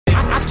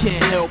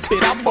can't help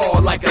it, I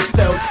ball like a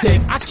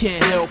Celtic. I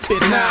can't help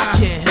it, nah, I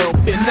can't help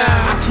it, nah,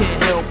 I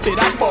can't help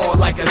it, I ball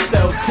like a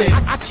Celtic.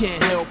 I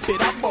can't help it,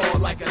 I ball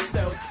like a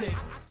Celtic.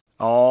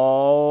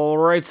 All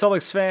right,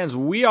 Celtics fans,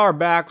 we are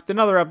back with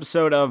another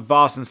episode of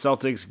Boston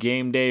Celtics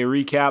Game Day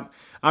Recap.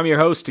 I'm your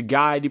host,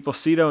 Guy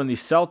DiPlacido, and the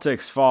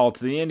Celtics fall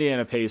to the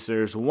Indiana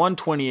Pacers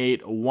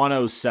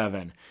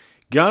 128-107.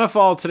 Gonna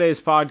follow today's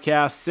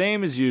podcast,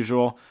 same as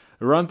usual.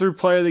 Run through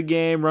play of the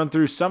game, run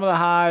through some of the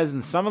highs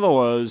and some of the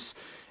lows.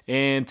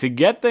 And to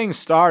get things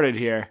started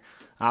here,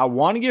 I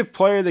want to give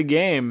player of the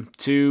game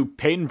to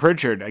Peyton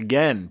Pritchard.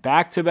 Again,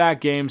 back-to-back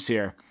games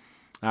here.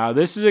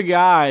 This is a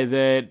guy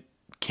that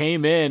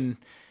came in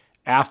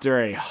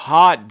after a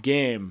hot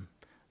game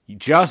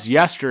just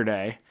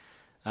yesterday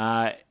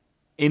and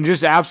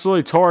just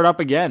absolutely tore it up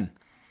again.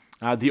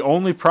 The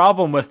only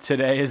problem with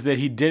today is that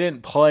he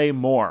didn't play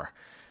more.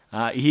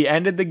 He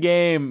ended the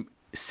game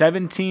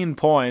 17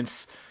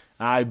 points,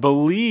 I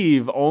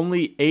believe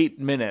only 8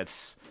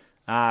 minutes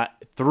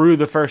through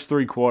the first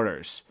three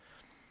quarters.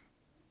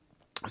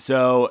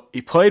 So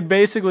he played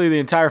basically the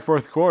entire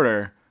fourth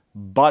quarter,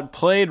 but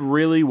played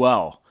really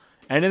well.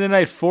 Ended the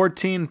night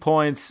 14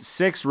 points,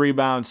 6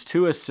 rebounds,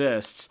 2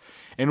 assists,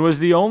 and was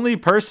the only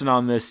person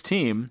on this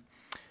team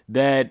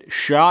that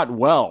shot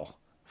well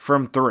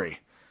from three.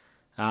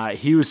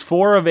 He was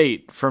 4 of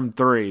 8 from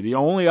three. The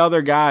only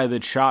other guy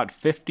that shot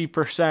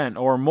 50%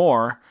 or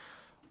more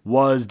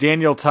was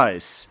Daniel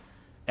Tice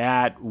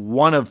at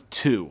 1 of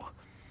 2.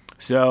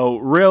 So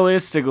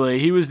realistically,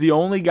 he was the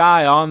only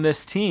guy on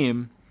this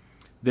team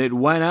that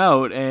went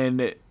out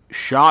and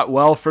shot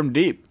well from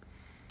deep.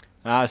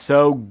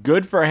 So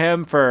good for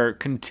him for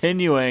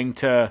continuing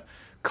to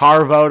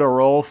carve out a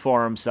role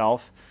for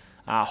himself.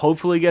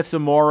 Hopefully get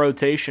some more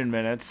rotation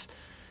minutes.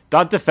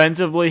 Thought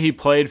defensively he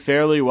played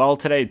fairly well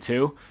today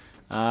too.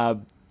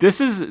 This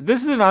is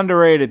an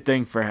underrated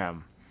thing for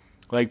him.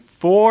 Like,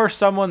 for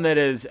someone that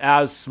is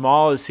as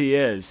small as he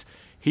is,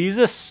 he's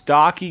a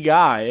stocky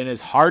guy and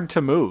is hard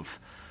to move.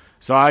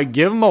 So I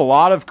give him a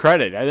lot of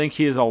credit. I think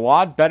he is a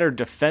lot better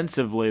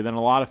defensively than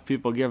a lot of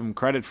people give him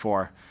credit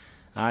for.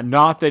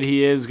 Not that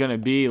he is going to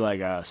be like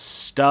a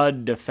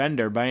stud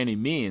defender by any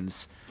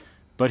means,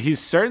 but he's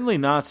certainly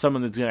not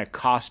someone that's going to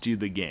cost you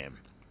the game,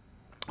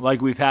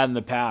 like we've had in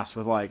the past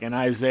with like an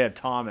Isaiah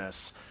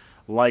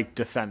Thomas-like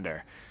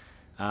defender.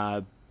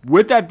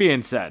 With that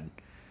being said,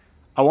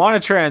 I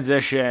want to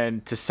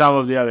transition to some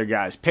of the other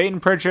guys. Peyton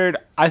Pritchard,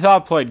 I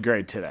thought played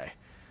great today.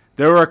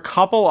 There were a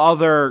couple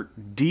other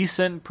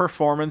decent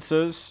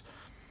performances,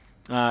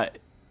 and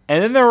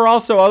then there were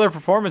also other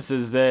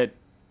performances that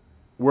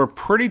were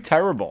pretty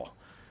terrible.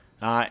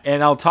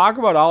 And I'll talk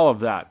about all of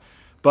that.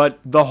 But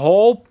the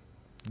whole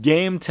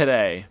game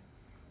today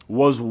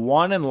was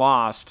won and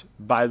lost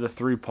by the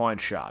three-point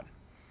shot.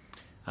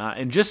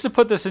 And just to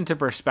put this into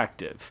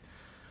perspective,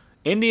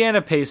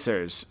 Indiana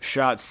Pacers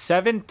shot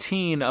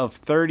 17 of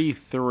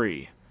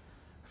 33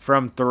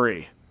 from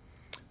three.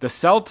 The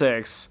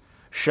Celtics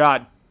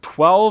shot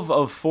 12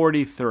 of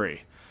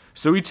 43.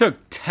 So we took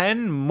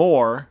 10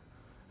 more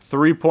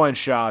three-point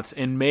shots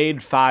and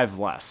made 5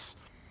 less.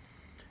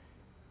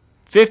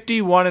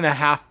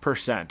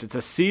 51.5%. It's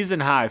a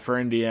season high for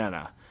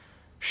Indiana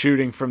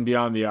shooting from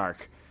beyond the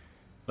arc.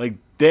 Like,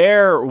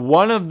 they're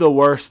one of the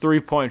worst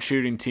three-point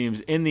shooting teams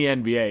in the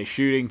NBA,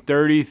 shooting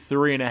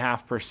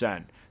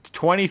 33.5%. It's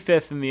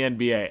 25th in the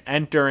NBA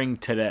entering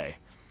today.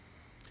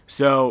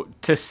 So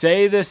to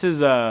say this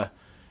is a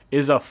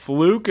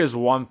fluke is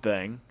one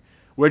thing,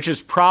 which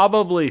is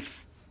probably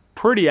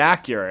pretty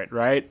accurate,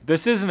 right?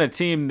 This isn't a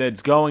team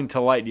that's going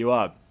to light you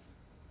up.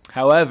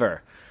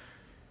 However,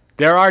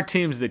 there are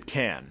teams that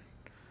can,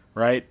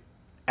 right?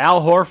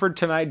 Al Horford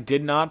tonight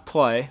did not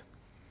play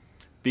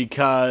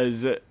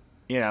because,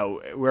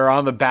 we're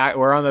on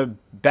the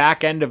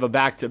back end of a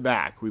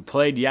back-to-back. We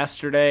played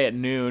yesterday at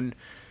noon.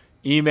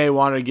 Ime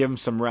wanted to give him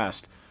some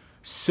rest.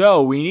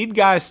 So we need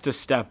guys to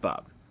step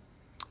up.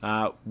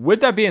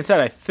 With that being said,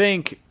 I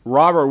think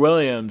Robert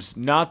Williams,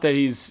 not that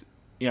he's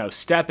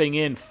stepping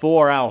in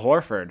for Al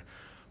Horford,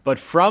 but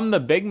from the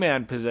big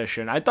man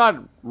position, I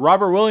thought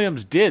Robert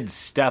Williams did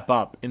step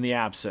up in the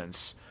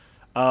absence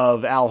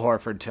of Al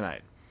Horford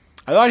tonight.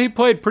 I thought he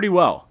played pretty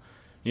well.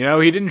 He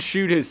didn't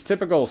shoot his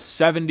typical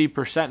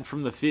 70%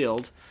 from the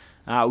field.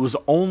 It was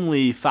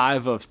only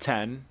 5 of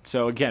 10,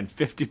 so again,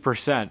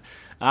 50%.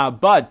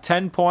 But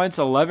 10 points,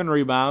 11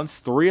 rebounds,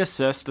 3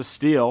 assists, a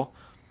steal,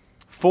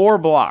 4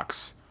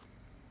 blocks.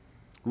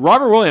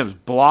 Robert Williams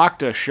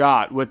blocked a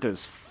shot with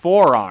his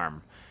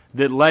forearm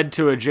that led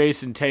to a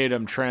Jason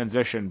Tatum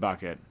transition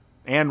bucket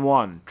and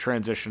one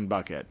transition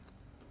bucket.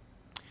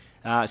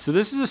 So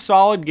this is a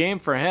solid game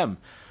for him.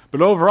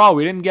 But overall,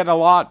 we didn't get a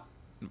lot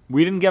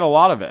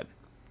of it.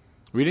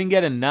 We didn't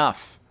get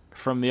enough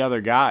from the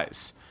other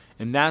guys.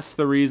 And that's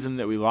the reason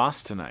that we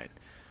lost tonight.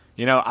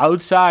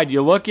 Outside,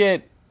 you look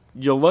at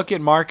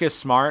Marcus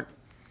Smart.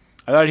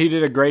 I thought he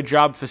did a great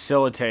job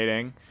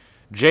facilitating.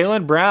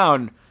 Jaylen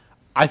Brown,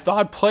 I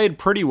thought played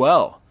pretty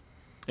well.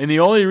 And the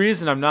only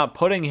reason I'm not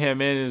putting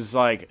him in as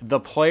like the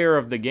player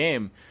of the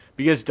game,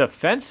 because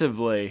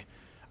defensively,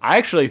 I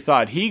actually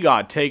thought he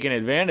got taken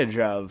advantage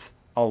of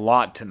a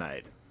lot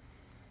tonight.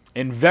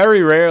 And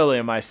very rarely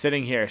am I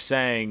sitting here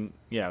saying,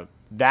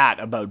 that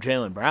about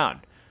Jaylen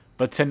Brown.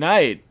 But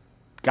tonight,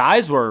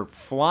 guys were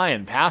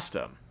flying past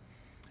him.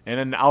 And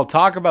then I'll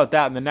talk about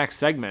that in the next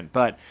segment.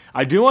 But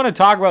I do want to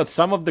talk about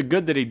some of the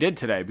good that he did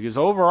today, because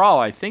overall,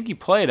 I think he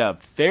played a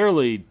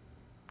fairly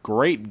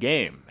great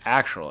game,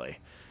 actually.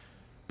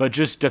 But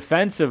just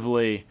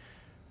defensively,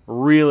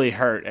 really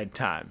hurt at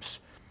times.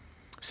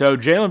 So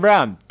Jaylen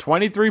Brown,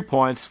 23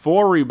 points,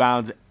 4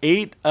 rebounds,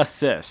 8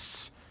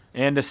 assists,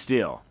 and a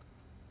steal.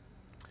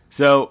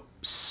 So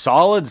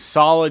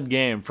solid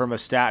game from a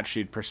stat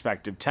sheet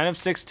perspective. 10 of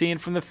 16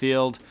 from the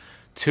field,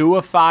 2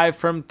 of 5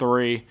 from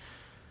 3.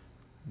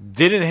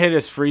 Didn't hit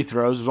his free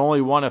throws, was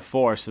only 1 of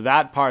 4, so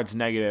that part's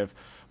negative.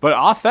 But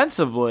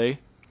offensively,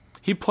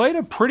 he played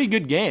a pretty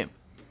good game.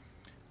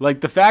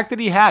 Like, the fact that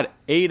he had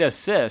 8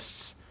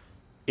 assists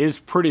is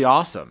pretty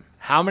awesome.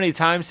 How many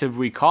times have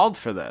we called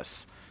for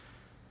this?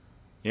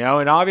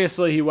 And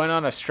obviously he went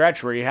on a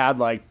stretch where he had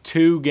like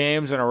 2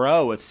 games in a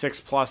row with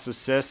 6+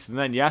 assists, and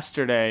then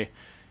yesterday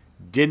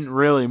didn't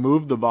really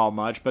move the ball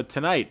much. But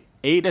tonight,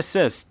 8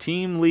 assists,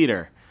 team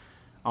leader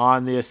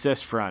on the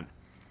assist front.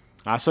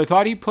 So I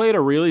thought he played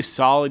a really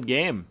solid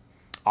game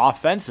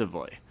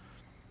offensively.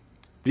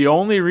 The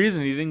only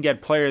reason he didn't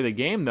get player of the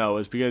game, though,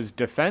 is because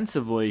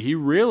defensively he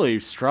really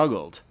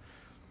struggled.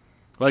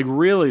 Like,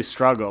 really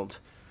struggled.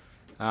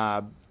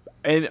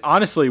 And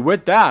honestly,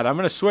 with that, I'm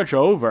going to switch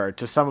over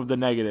to some of the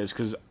negatives,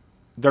 because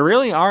there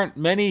really aren't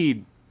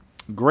many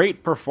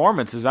great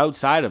performances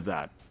outside of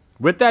that.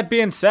 With that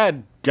being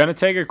said, going to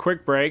take a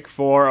quick break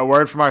for a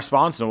word from our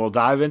sponsor, and we'll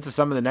dive into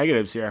some of the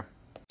negatives here.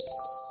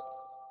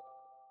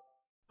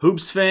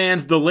 Hoops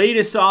fans, the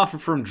latest offer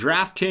from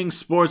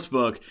DraftKings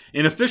Sportsbook,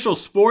 an official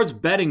sports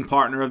betting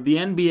partner of the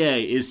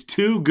NBA, is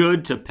too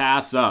good to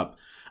pass up.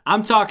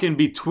 I'm talking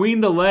between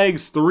the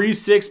legs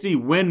 360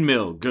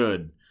 windmill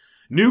good.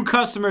 New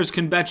customers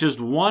can bet just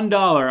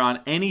 $1 on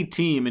any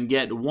team and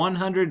get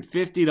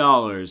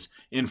 $150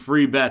 in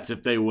free bets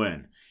if they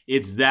win.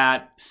 It's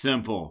that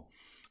simple.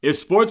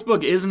 If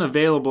Sportsbook isn't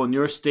available in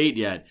your state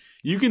yet,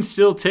 you can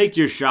still take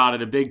your shot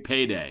at a big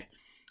payday.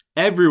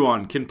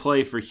 Everyone can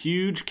play for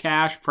huge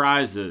cash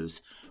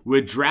prizes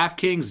with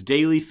DraftKings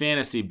Daily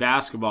Fantasy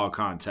Basketball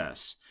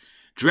Contests.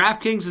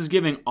 DraftKings is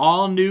giving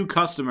all new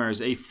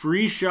customers a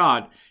free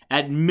shot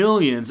at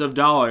millions of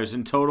dollars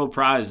in total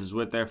prizes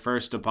with their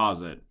first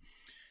deposit.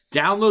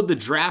 Download the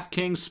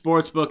DraftKings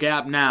Sportsbook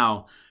app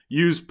now.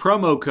 Use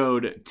promo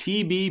code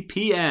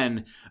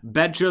TBPN.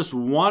 Bet just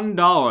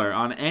 $1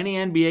 on any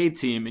NBA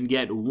team and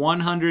get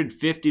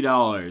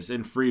 $150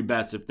 in free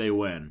bets if they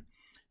win.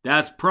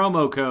 That's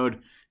promo code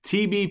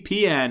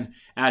TBPN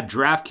at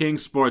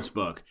DraftKings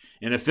Sportsbook,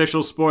 an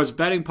official sports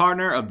betting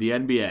partner of the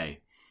NBA.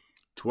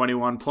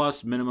 21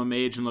 plus, minimum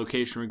age and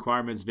location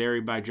requirements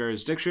vary by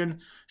jurisdiction.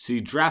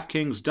 See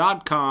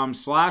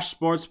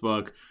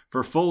DraftKings.com/sportsbook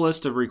for full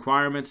list of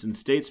requirements and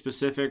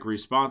state-specific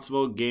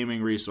responsible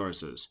gaming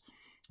resources.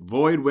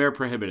 Void where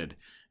prohibited.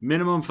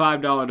 Minimum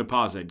 $5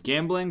 deposit.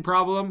 Gambling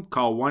problem?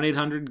 Call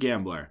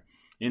 1-800-GAMBLER.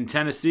 In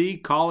Tennessee,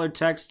 call or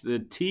text the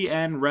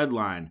TN Red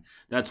Line.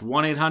 That's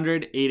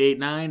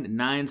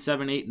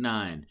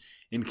 1-800-889-9789.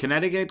 In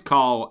Connecticut,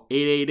 call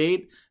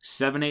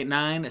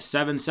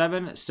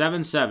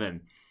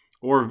 888-789-7777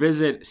 or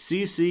visit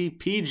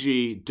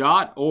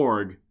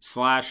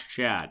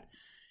ccpg.org/chat.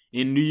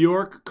 In New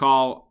York,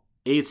 call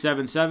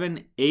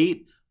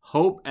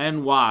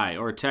 877-8-HOPE-NY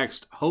or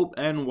text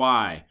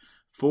HOPE-NY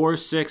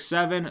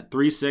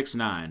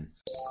 467-369.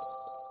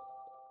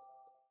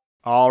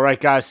 All right,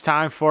 guys,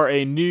 time for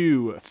a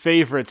new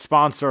favorite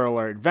sponsor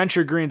alert,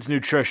 Venture Greens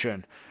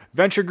Nutrition.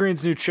 Venture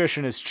Greens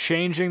Nutrition is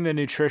changing the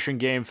nutrition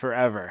game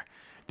forever.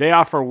 They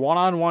offer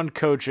one-on-one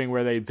coaching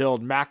where they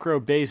build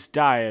macro-based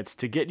diets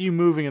to get you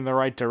moving in the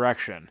right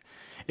direction.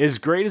 As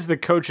great as the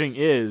coaching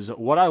is,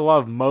 what I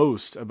love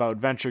most about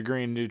Venture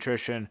Green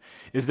Nutrition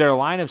is their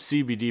line of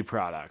CBD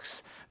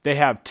products. They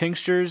have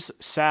tinctures,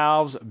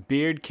 salves,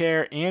 beard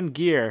care, and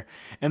gear,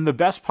 and the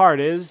best part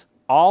is,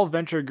 all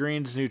Venture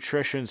Greens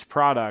Nutrition's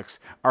products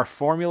are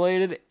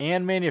formulated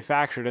and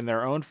manufactured in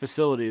their own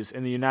facilities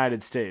in the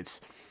United States.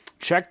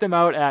 Check them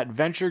out at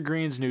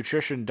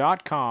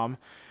venturegreensnutrition.com.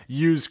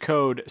 Use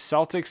code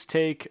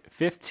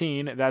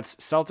CelticsTake15, that's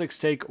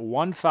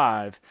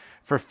CelticsTake15,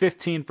 for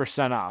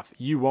 15% off.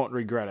 You won't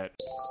regret it.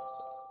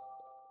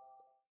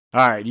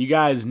 All right, you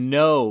guys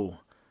know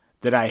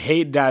that I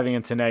hate diving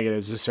into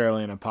negatives this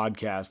early in a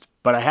podcast,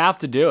 but I have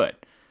to do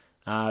it.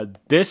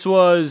 This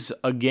was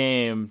a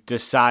game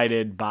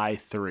decided by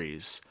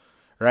threes,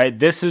 right?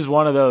 This is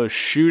one of those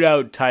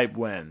shootout type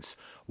wins.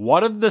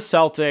 What if the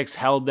Celtics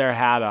held their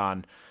hat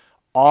on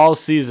all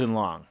season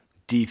long?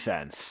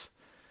 Defense.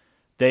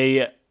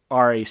 They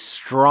are a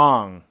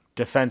strong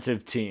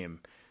defensive team.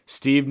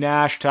 Steve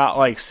Nash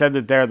said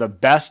that they're the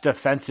best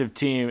defensive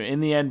team in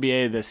the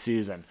NBA this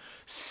season.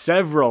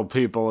 Several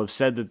people have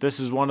said that this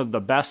is one of the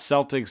best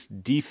Celtics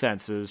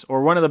defenses,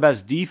 or one of the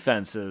best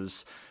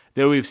defenses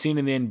that we've seen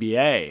in the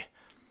NBA.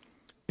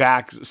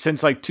 back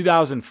since like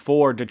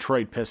 2004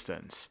 Detroit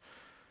Pistons.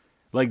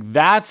 Like,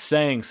 that's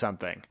saying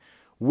something.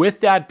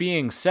 With that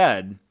being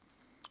said,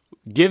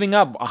 giving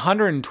up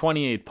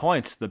 128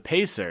 points to the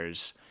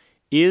Pacers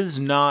is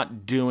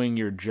not doing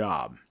your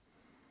job,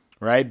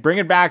 right? Bring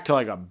it back to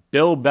like a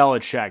Bill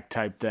Belichick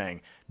type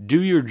thing.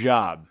 Do your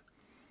job.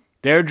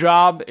 Their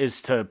job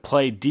is to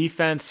play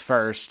defense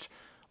first,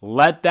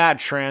 let that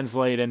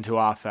translate into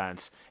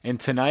offense. And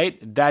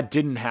tonight, that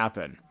didn't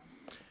happen.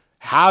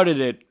 How did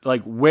it,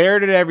 like, where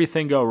did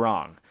everything go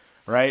wrong,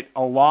 right?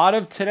 A lot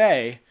of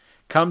today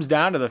comes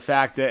down to the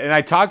fact that, and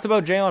I talked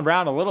about Jaylen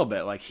Brown a little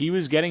bit, like he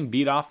was getting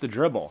beat off the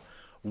dribble.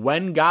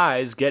 When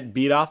guys get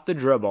beat off the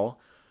dribble,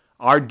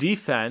 our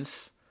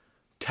defense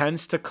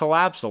tends to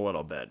collapse a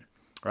little bit,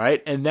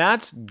 right? And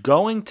that's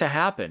going to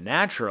happen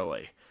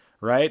naturally,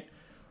 right?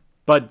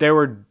 But they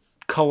were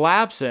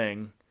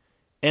collapsing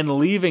and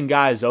leaving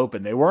guys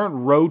open. They weren't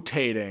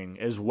rotating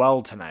as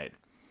well tonight.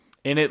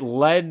 And it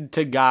led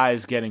to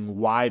guys getting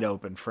wide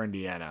open for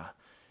Indiana.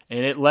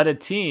 And it led a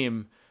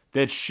team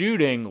that's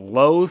shooting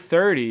low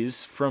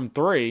 30s from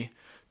three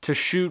to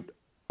shoot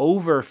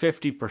over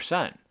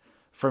 50%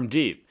 from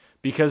deep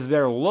because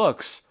their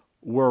looks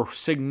were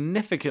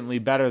significantly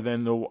better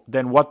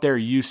than what they're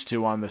used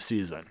to on the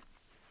season.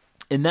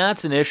 And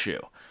that's an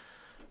issue,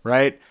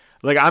 right?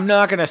 Like, I'm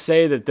not going to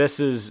say that this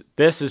is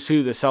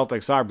who the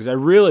Celtics are because I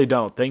really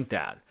don't think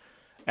that.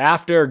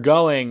 After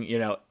going,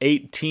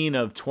 18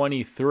 of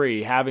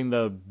 23, having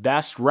the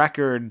best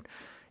record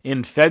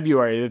in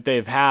February that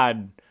they've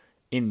had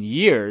in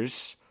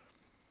years,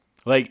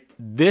 like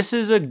this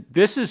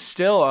is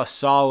still a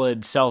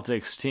solid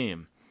Celtics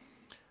team.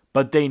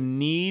 But they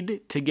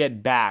need to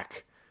get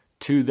back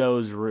to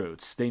those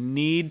roots. They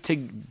need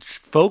to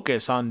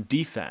focus on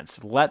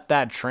defense. Let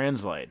that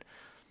translate.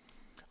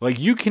 Like,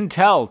 you can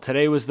tell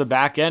today was the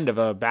back end of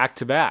a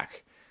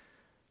back-to-back.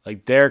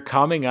 Like, they're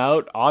coming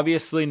out.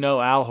 Obviously,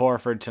 no Al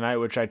Horford tonight,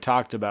 which I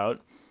talked about.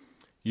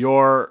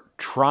 You're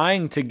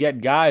trying to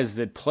get guys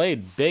that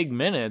played big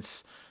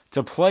minutes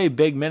to play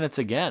big minutes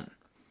again.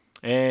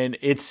 And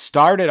it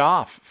started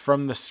off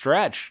from the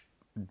stretch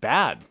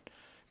bad.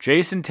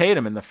 Jason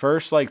Tatum in the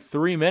first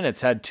 3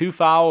 minutes had 2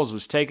 fouls,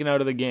 was taken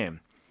out of the game,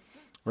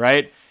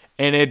 right?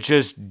 And it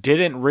just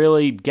didn't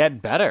really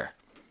get better.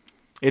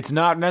 It's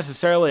not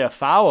necessarily a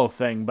foul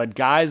thing, but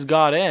guys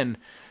got in.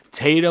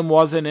 Tatum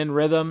wasn't in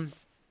rhythm.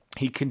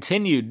 He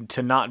continued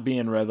to not be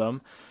in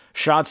rhythm.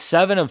 Shot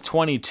 7 of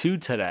 22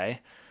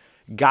 today.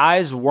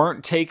 Guys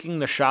weren't taking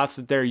the shots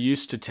that they're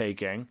used to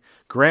taking.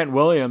 Grant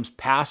Williams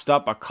passed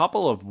up a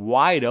couple of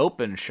wide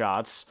open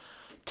shots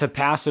to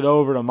pass it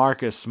over to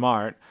Marcus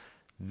Smart.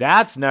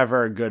 That's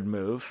never a good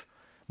move.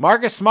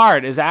 Marcus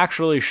Smart is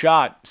actually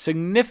shot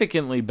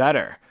significantly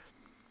better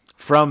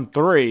from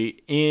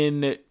three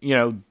in,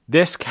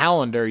 this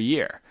calendar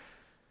year.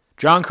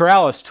 John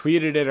Corrales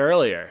tweeted it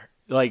earlier.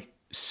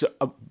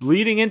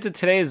 Leading into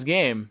today's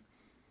game,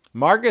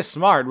 Marcus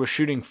Smart was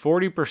shooting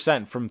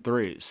 40% from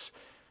threes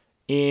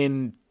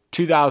in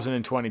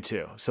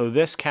 2022. So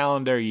this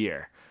calendar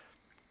year.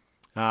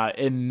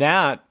 And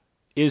that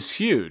is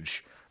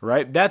huge,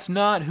 right? That's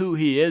not who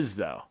he is,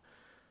 though,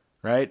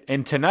 right?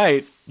 And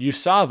tonight, you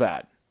saw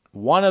that.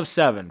 1 of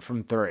 7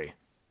 from three.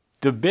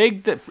 The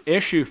big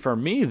issue for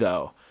me,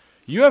 though,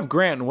 you have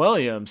Grant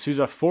Williams, who's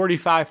a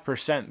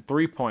 45%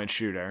 three-point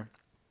shooter,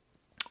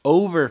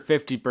 over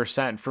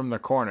 50% from the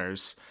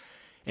corners,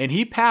 and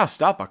he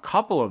passed up a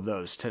couple of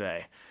those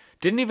today.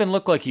 Didn't even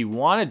look like he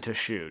wanted to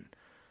shoot.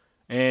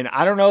 And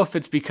I don't know if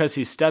it's because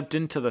he stepped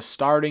into the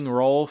starting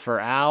role for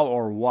Al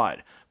or what,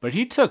 but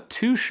he took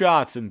 2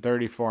 shots in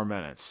 34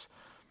 minutes.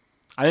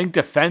 I think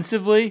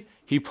defensively,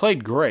 he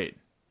played great.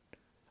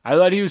 I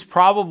thought he was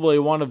probably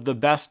one of the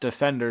best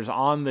defenders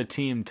on the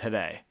team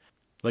today.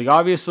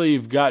 Obviously,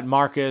 you've got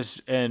Marcus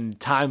and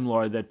Time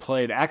Lord that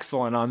played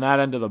excellent on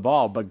that end of the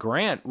ball, but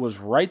Grant was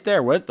right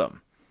there with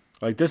them.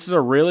 This is a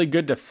really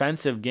good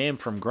defensive game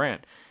from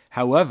Grant.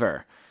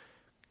 However,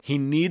 he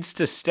needs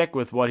to stick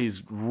with what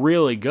he's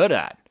really good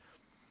at.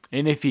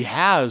 And if he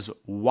has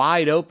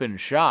wide open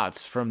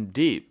shots from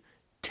deep,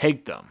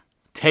 take them.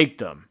 Take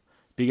them.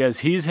 Because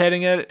he's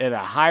hitting it at a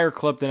higher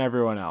clip than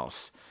everyone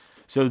else.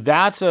 So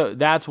that's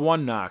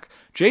one knock.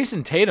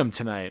 Jason Tatum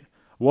tonight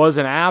was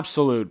an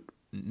absolute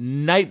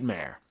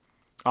nightmare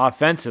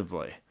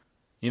offensively.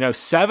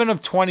 7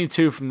 of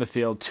 22 from the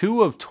field,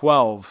 2 of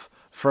 12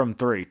 from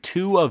three,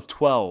 2 of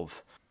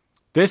 12.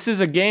 This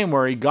is a game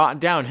where he got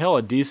downhill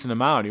a decent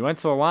amount. He went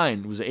to the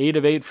line, was 8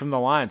 of 8 from the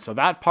line, so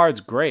that part's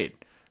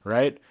great,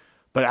 right?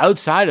 But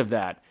outside of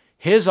that,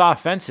 his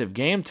offensive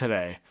game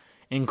today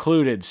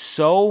included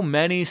so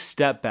many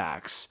step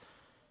backs,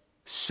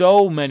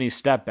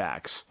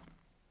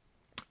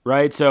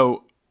 right?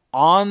 So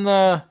on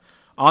the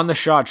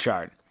shot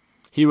chart,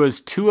 he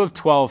was 2 of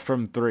 12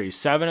 from three,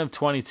 7 of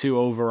 22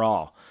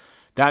 overall.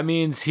 That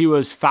means he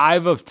was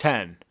 5 of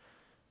 10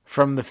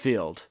 from the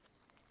field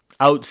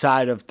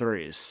outside of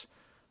threes.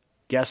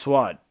 Guess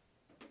what?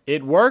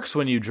 It works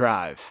when you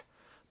drive,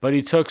 but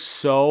he took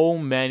so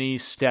many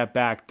step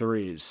back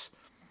threes.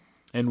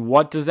 And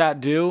what does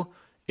that do?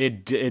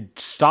 it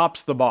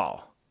stops the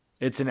ball.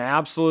 It's an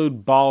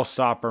absolute ball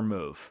stopper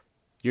move.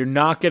 You're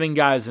not getting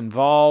guys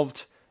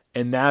involved,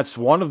 and that's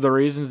one of the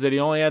reasons that he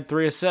only had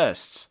 3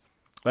 assists.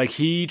 Like,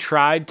 he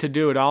tried to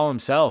do it all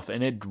himself,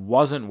 and it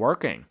wasn't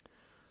working.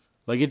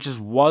 Like, it just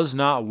was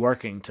not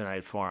working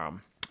tonight for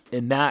him.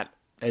 And that,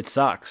 it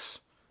sucks.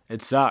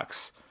 It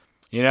sucks.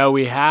 You know,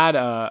 we had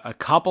a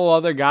couple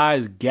other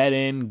guys get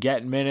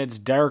minutes.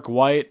 Derek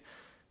White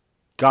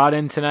got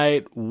in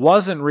tonight,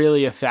 wasn't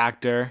really a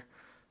factor.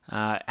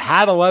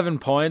 Had 11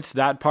 points.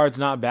 That part's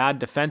not bad.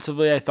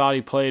 Defensively, I thought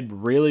he played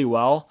really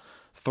well.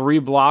 3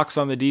 blocks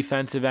on the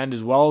defensive end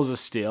as well as a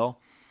steal.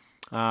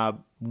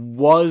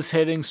 Was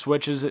hitting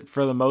switches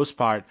for the most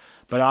part.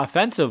 But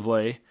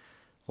offensively,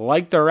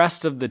 like the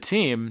rest of the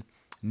team,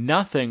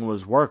 nothing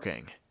was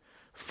working.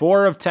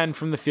 4 of 10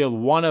 from the field,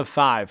 1 of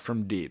 5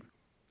 from deep.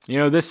 You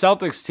know, this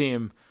Celtics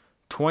team,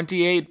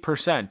 28%,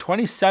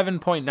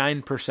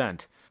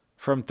 27.9%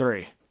 from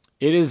 3.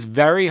 It is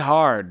very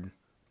hard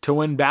to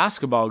win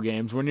basketball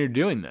games when you're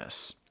doing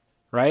this,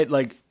 right?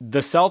 Like, the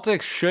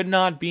Celtics should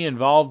not be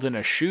involved in a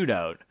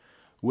shootout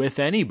with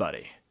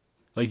anybody.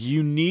 Like,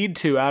 you need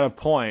to, at a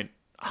point,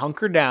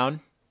 hunker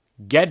down,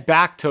 get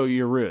back to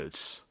your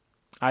roots.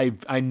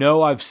 I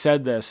know I've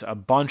said this a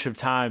bunch of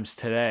times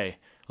today.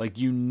 Like,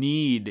 you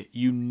need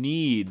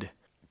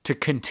to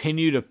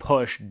continue to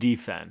push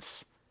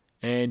defense.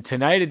 And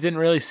tonight it didn't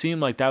really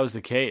seem like that was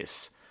the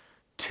case.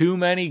 Too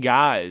many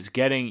guys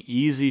getting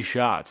easy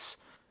shots.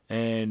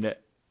 And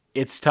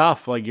it's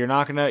tough. Like, you're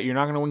not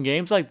gonna win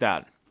games like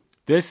that.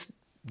 This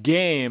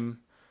game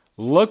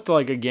looked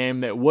like a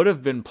game that would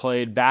have been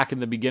played back in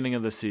the beginning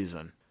of the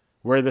season,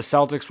 where the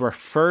Celtics were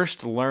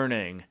first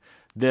learning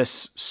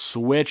this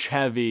switch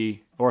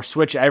heavy or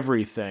switch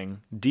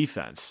everything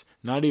defense.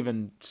 Not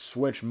even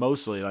switch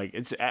mostly. Like,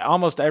 it's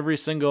almost every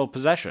single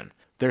possession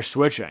they're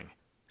switching.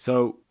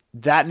 So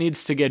that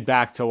needs to get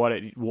back to what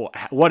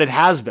it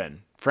has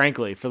been,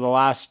 frankly, for the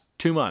last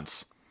 2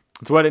 months.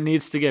 It's what it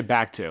needs to get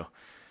back to.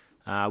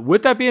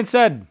 With that being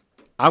said,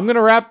 I'm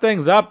gonna wrap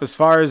things up as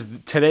far as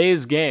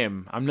today's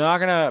game. I'm not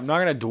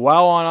gonna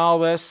dwell on all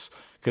this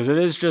because it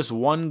is just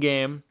one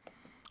game.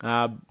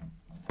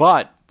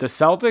 But the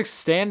Celtics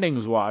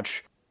standings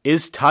watch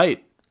is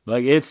tight.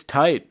 Like, it's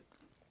tight.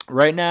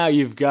 Right now,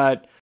 you've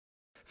got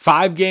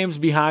 5 games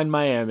behind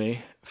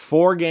Miami,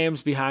 4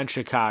 games behind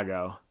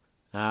Chicago,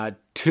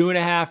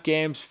 2.5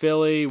 games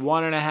Philly,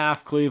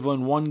 1.5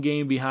 Cleveland, 1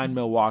 game behind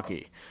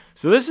Milwaukee.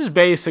 So this is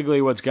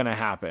basically what's going to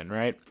happen,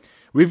 right?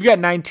 We've got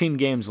 19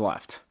 games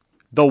left.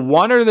 The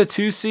 1 or the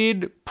 2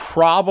 seed,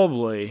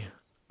 probably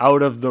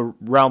out of the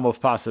realm of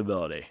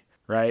possibility,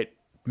 right?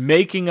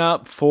 Making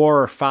up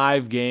 4 or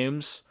 5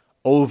 games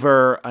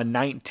over a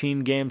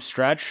 19-game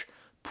stretch,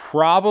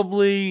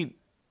 probably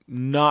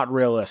not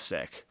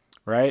realistic,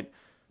 right?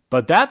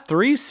 But that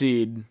 3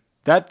 seed,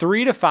 that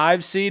 3 to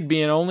 5 seed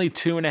being only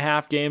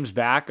 2.5 games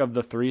back of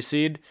the 3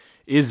 seed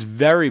is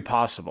very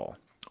possible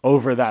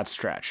over that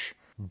stretch.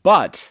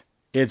 But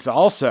it's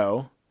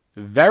also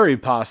very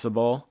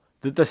possible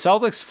that the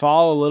Celtics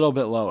fall a little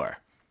bit lower,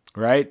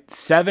 right?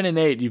 7 and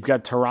 8, you've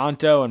got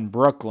Toronto and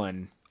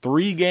Brooklyn,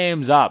 3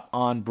 games up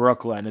on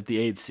Brooklyn at the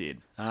 8th seed.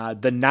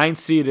 The 9th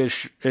seed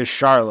is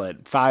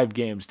Charlotte, 5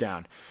 games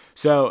down.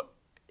 So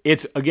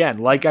it's, again,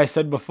 like I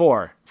said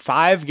before,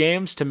 5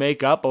 games to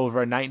make up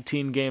over a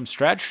 19-game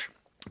stretch,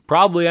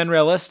 probably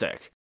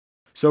unrealistic.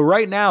 So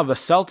right now, the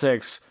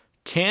Celtics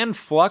can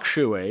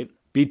fluctuate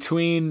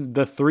between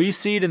the 3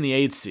 seed and the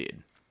 8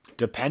 seed,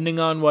 depending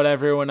on what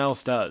everyone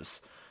else does.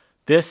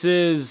 This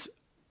is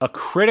a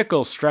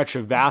critical stretch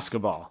of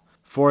basketball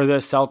for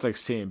this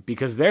Celtics team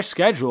because their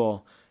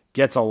schedule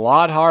gets a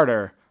lot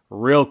harder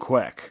real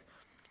quick.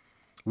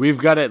 We've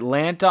got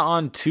Atlanta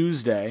on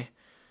Tuesday,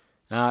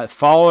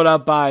 followed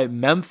up by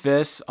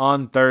Memphis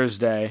on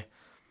Thursday,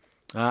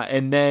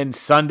 and then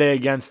Sunday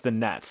against the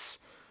Nets,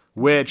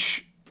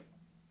 which,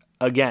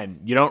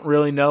 again, you don't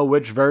really know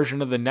which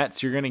version of the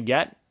Nets you're going to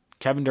get.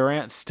 Kevin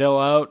Durant's still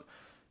out.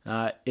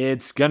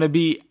 It's going to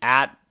be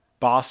at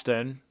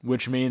Boston,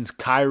 which means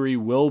Kyrie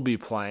will be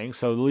playing,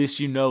 so at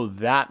least you know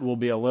that will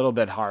be a little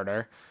bit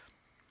harder.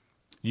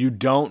 You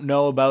don't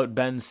know about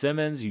Ben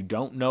Simmons. You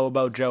don't know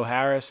about Joe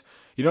Harris.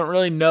 You don't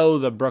really know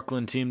the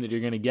Brooklyn team that you're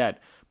going to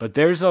get. But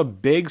there's a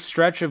big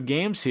stretch of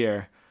games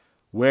here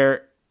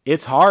where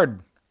it's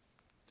hard.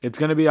 It's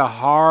going to be a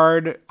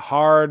hard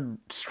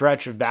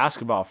stretch of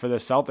basketball for the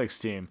Celtics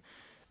team.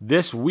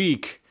 This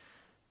week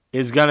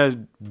is going to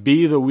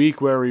be the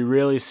week where we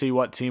really see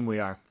what team we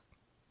are.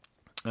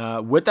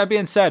 With that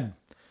being said,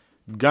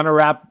 I'm going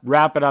to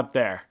wrap it up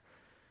there.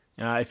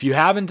 If you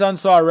haven't done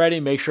so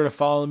already, make sure to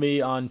follow me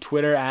on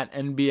Twitter at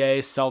NBA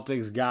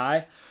Celtics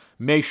Guy.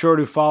 Make sure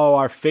to follow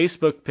our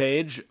Facebook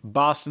page,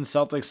 Boston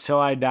Celtics Till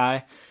I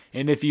Die.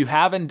 And if you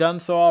haven't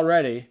done so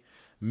already,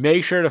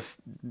 make sure to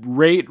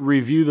rate,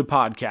 review the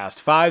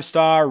podcast.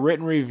 5-star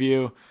written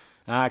review.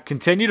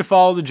 Continue to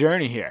follow the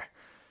journey here.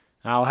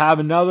 I'll have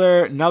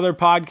another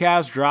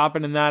podcast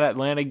dropping in that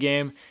Atlanta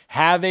game.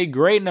 Have a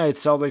great night,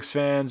 Celtics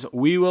fans.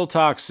 We will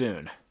talk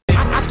soon.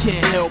 I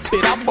can't help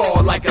it, I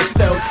ball like a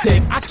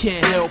Celtic. I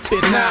can't help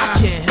it, nah, I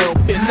can't help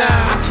it,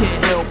 nah, I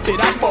can't help it,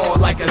 I ball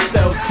like a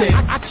Celtic.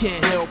 I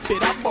can't help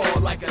it, I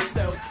ball like a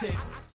Celtic.